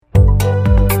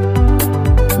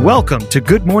Welcome to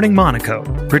Good Morning Monaco,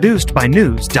 produced by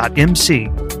News.mc.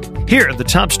 Here are the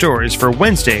top stories for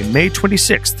Wednesday, May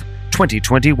 26th,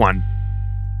 2021.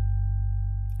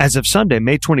 As of Sunday,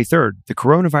 May 23rd, the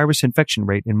coronavirus infection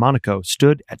rate in Monaco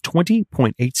stood at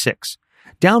 20.86,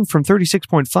 down from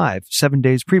 36.5 7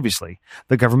 days previously,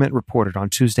 the government reported on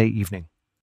Tuesday evening.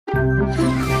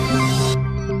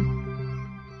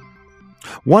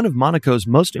 One of Monaco's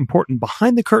most important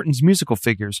behind-the-curtains musical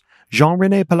figures,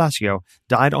 Jean-René Palacio,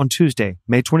 died on Tuesday,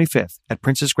 May 25th, at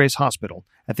Princess Grace Hospital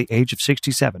at the age of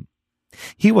 67.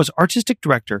 He was artistic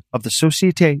director of the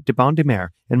Société de Bande de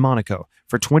Mer in Monaco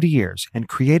for 20 years and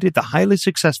created the highly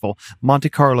successful Monte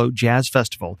Carlo Jazz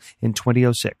Festival in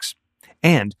 2006,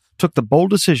 and took the bold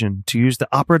decision to use the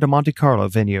Opera de Monte Carlo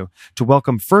venue to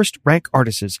welcome first-rank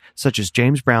artists such as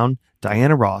James Brown,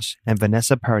 Diana Ross, and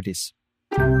Vanessa Paradis.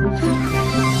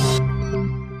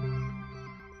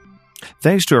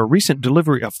 Thanks to a recent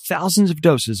delivery of thousands of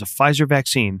doses of Pfizer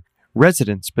vaccine,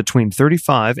 residents between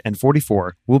 35 and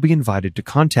 44 will be invited to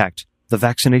contact the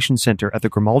vaccination center at the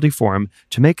Grimaldi Forum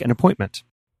to make an appointment.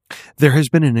 There has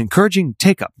been an encouraging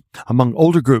take-up among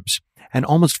older groups, and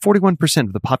almost 41%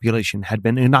 of the population had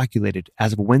been inoculated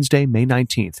as of Wednesday, May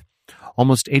 19th.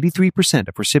 Almost 83%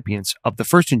 of recipients of the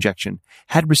first injection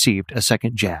had received a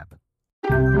second jab.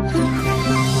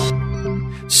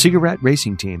 Cigarette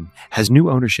Racing Team has new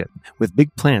ownership with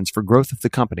big plans for growth of the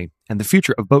company and the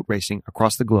future of boat racing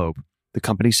across the globe, the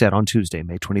company said on Tuesday,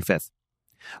 May 25th.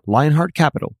 Lionheart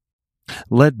Capital,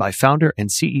 led by founder and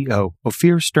CEO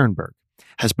Ophir Sternberg,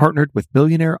 has partnered with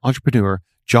billionaire entrepreneur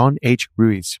John H.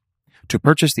 Ruiz to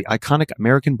purchase the iconic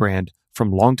American brand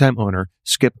from longtime owner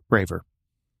Skip Braver.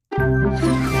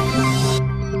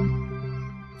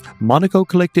 Monaco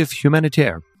Collectif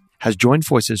Humanitaire has joined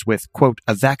forces with, quote,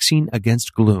 a vaccine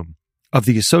against gloom of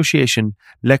the association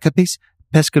Les Capis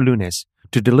Pescalunes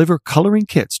to deliver coloring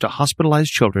kits to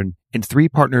hospitalized children in 3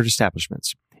 partnered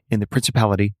establishments in the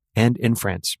Principality and in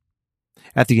France.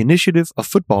 At the initiative of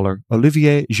footballer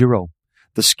Olivier Giroud,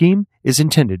 the scheme is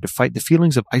intended to fight the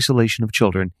feelings of isolation of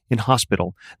children in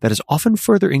hospital that is often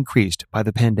further increased by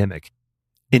the pandemic,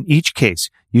 in each case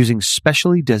using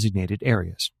specially designated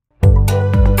areas.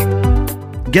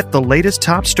 Get the latest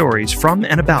top stories from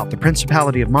and about the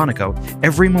Principality of Monaco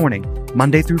every morning,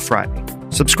 Monday through Friday.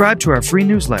 Subscribe to our free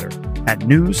newsletter at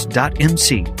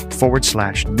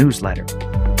news.mc/newsletter.